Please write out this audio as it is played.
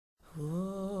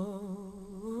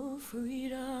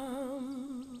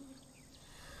freedom.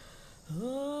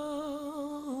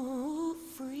 Oh,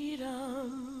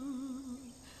 freedom.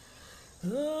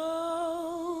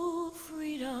 Oh,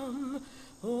 freedom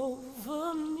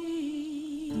over me.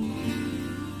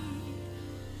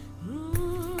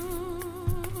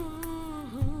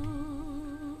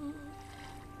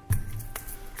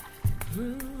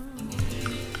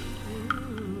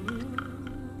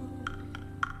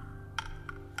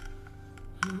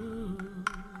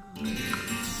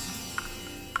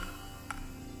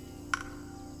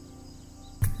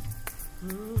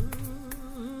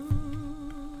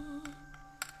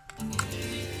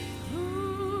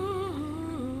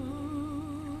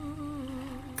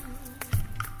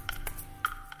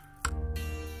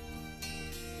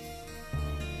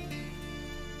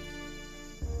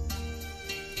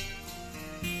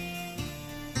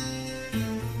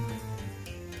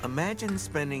 Imagine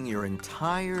spending your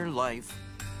entire life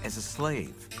as a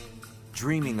slave,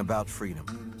 dreaming about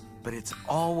freedom, but it's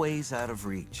always out of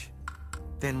reach.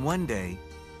 Then one day,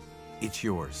 it's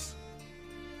yours.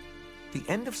 The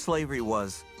end of slavery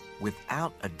was,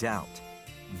 without a doubt,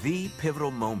 the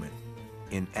pivotal moment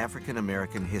in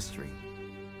African-American history.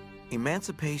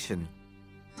 Emancipation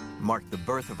marked the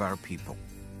birth of our people.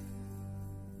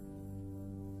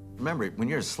 Remember, when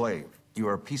you're a slave, you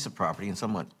are a piece of property and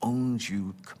someone owns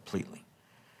you completely.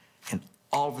 And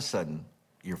all of a sudden,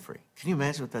 you're free. Can you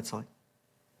imagine what that's like?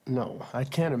 No, I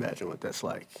can't imagine what that's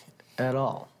like at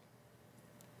all.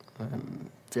 I'm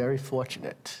very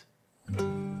fortunate.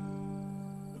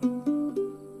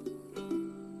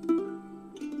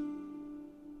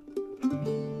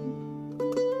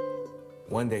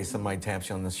 One day, somebody taps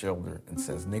you on the shoulder and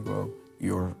says, "Negro,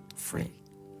 you're free."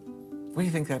 What do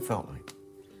you think that felt like?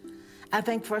 I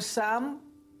think for some,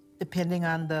 depending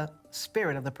on the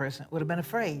spirit of the person, would have been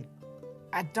afraid.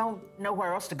 I don't know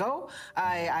where else to go.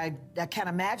 I can't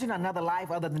imagine another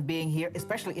life other than being here,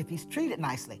 especially if he's treated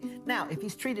nicely. Now, if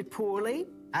he's treated poorly,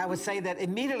 I would say that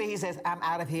immediately he says, "I'm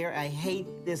out of here. I hate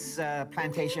this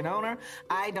plantation owner.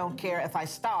 I don't care if I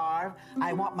starve.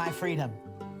 I want my freedom."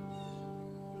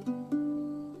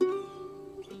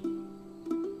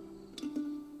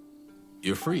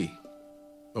 You're free,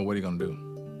 but what are you gonna do?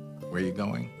 Where are you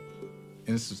going?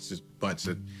 And this is just a bunch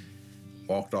that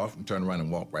walked off and turned around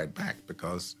and walked right back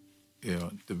because, you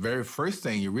know, the very first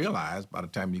thing you realize by the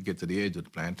time you get to the edge of the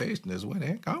plantation is, where the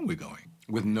heck are we going?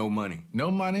 With no money.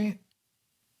 No money.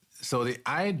 So the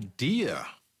idea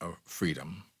of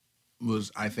freedom was,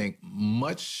 I think,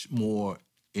 much more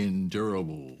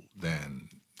endurable than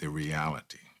the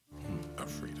reality of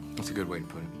freedom. That's a good way to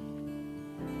put it.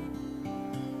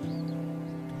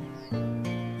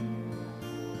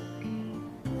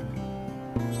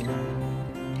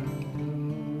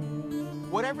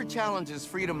 Whatever challenges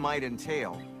freedom might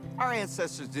entail, our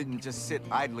ancestors didn't just sit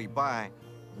idly by,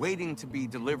 waiting to be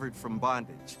delivered from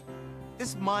bondage.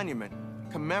 This monument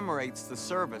commemorates the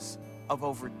service of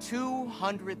over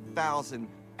 200,000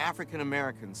 African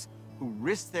Americans who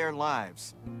risked their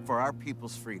lives for our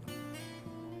people's freedom.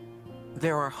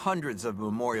 There are hundreds of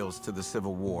memorials to the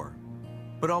Civil War,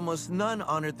 but almost none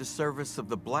honored the service of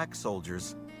the black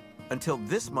soldiers until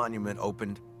this monument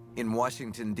opened in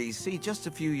Washington, D.C. just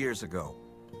a few years ago.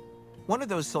 One of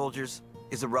those soldiers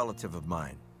is a relative of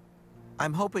mine.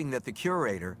 I'm hoping that the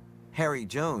curator, Harry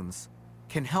Jones,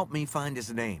 can help me find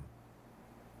his name.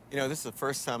 You know, this is the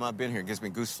first time I've been here. It gives me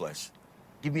goose flesh.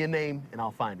 Give me a name, and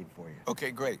I'll find him for you. Okay,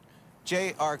 great.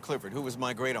 J.R. Clifford, who was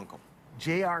my great-uncle.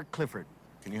 J.R. Clifford.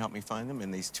 Can you help me find them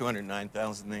in these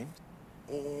 209,000 names?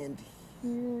 And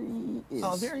here he is.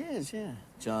 Oh, there he is, yeah.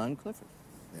 John Clifford.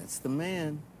 That's the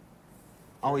man.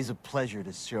 Always a pleasure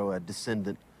to show a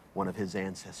descendant one of his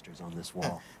ancestors on this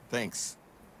wall. Thanks.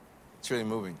 It's really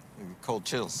moving. Cold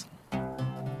chills.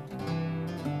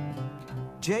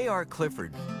 J.R.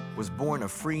 Clifford was born a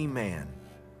free man,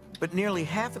 but nearly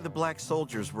half of the black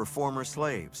soldiers were former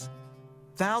slaves.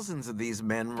 Thousands of these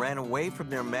men ran away from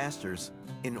their masters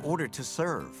in order to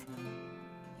serve.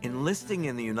 Enlisting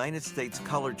in the United States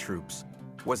Colored Troops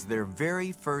was their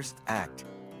very first act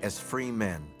as free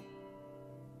men.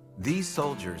 These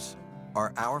soldiers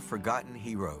are our forgotten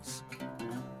heroes.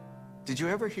 Did you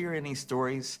ever hear any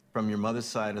stories from your mother's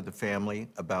side of the family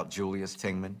about Julius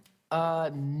Tingman?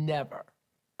 Never.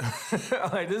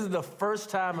 Like, this is the first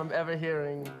time I'm ever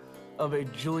hearing of a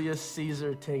Julius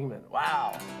Caesar Tingman.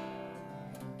 Wow.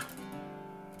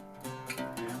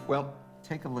 Well,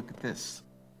 take a look at this.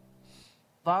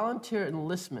 Volunteer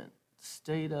enlistment,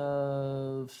 state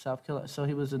of South Carolina. So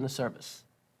he was in the service.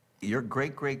 Your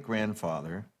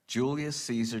great-great-grandfather, Julius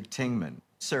Caesar Tingman,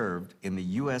 served in the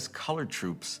U.S. Colored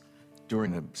Troops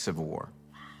during the Civil War.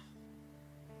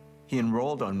 He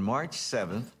enrolled on March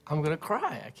 7th I'm gonna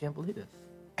cry. I can't believe this.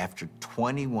 after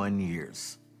 21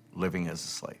 years living as a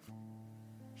slave.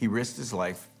 He risked his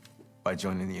life by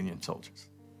joining the Union soldiers.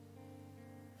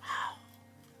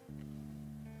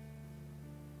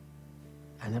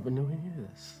 I never knew any of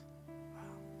this. Wow,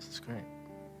 this is great.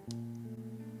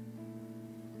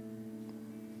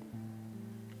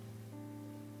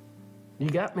 You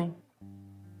got me.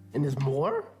 And there's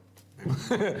more?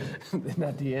 And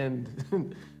at the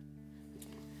end.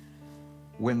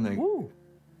 When the, Woo.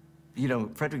 you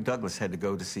know, Frederick Douglass had to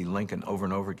go to see Lincoln over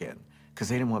and over again because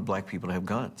they didn't want black people to have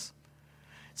guns.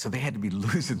 So they had to be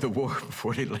losing the war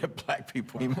before they let black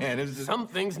people be managed. Some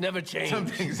things never change. Some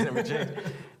things never change.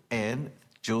 And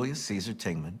Julius Caesar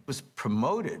Tingman was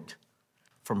promoted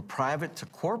from private to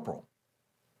corporal.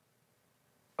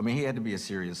 I mean, he had to be a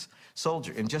serious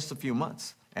soldier in just a few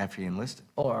months after he enlisted.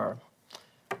 Or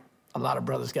a lot of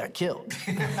brothers got killed.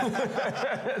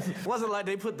 It wasn't like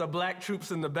they put the black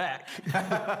troops in the back.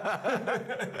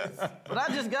 But I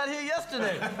just got here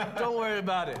yesterday. Don't worry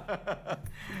about it.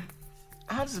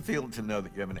 How does it feel to know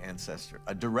that you have an ancestor,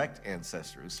 a direct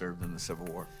ancestor who served in the Civil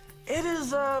War? It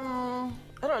is, I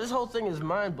don't know, this whole thing is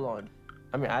mind-blowing.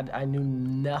 I mean, I knew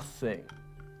nothing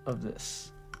of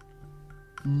this.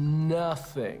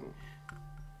 Nothing.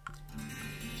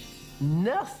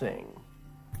 Nothing.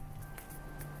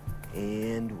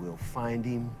 And we'll find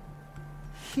him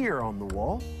here on the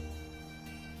wall.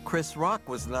 Chris Rock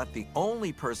was not the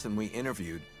only person we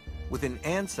interviewed with an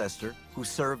ancestor who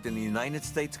served in the United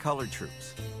States Colored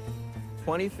Troops.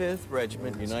 25th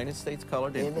Regiment, United States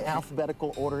Colored In Infantry.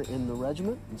 alphabetical order in the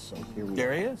regiment. And so here we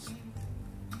There are. he is.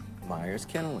 Myers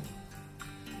Kennelly.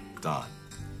 Don,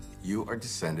 you are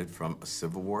descended from a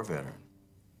Civil War veteran.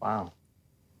 Wow.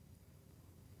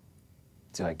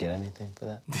 Do I get anything for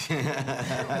that?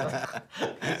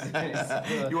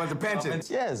 You want the pension?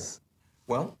 Yes.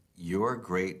 Well, your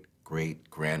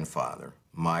great-great-grandfather,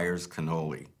 Myers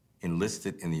Kennelly,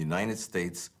 enlisted in the United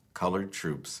States Colored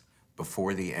Troops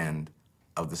before the end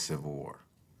of the Civil War.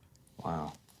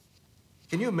 Wow.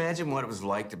 Can you imagine what it was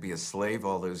like to be a slave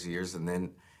all those years and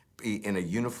then be in a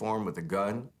uniform with a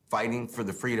gun, fighting for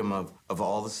the freedom of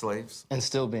all the slaves? And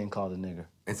still being called a nigger.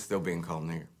 And still being called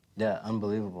nigger. Yeah,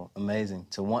 unbelievable, amazing.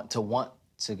 To want to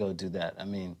go do that. I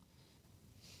mean,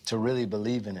 to really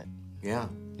believe in it. Yeah.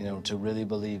 You know, to really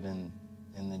believe in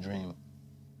the dream.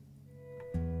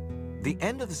 The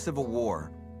end of the Civil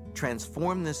War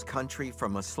transformed this country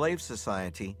from a slave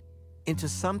society into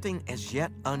something as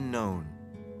yet unknown.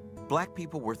 Black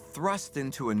people were thrust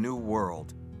into a new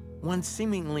world, one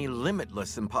seemingly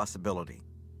limitless impossibility.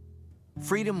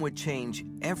 Freedom would change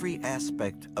every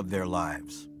aspect of their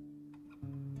lives.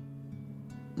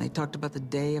 They talked about the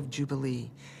Day of Jubilee.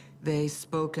 They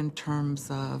spoke in terms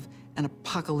of an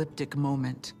apocalyptic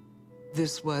moment.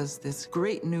 This was this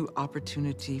great new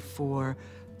opportunity for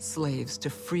slaves to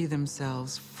free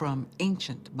themselves from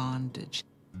ancient bondage.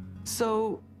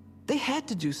 So they had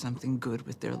to do something good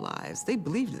with their lives. They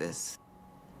believed this.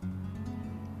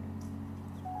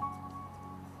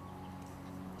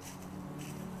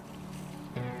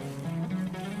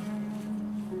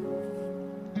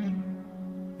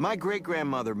 My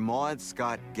great-grandmother, Maud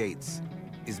Scott Gates,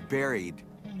 is buried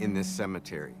in this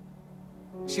cemetery.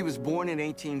 She was born in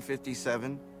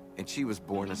 1857, and she was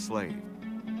born a slave.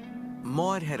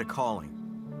 Maud had a calling.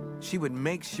 She would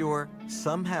make sure,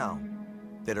 somehow,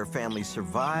 that her family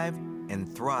survived and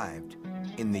thrived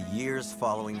in the years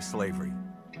following slavery.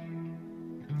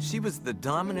 She was the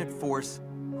dominant force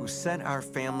who set our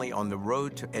family on the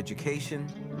road to education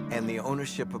and the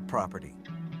ownership of property.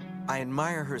 I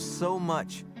admire her so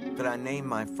much that I named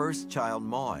my first child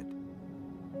Maud.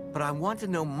 But I want to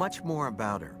know much more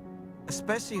about her,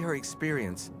 especially her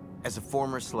experience as a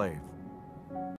former slave.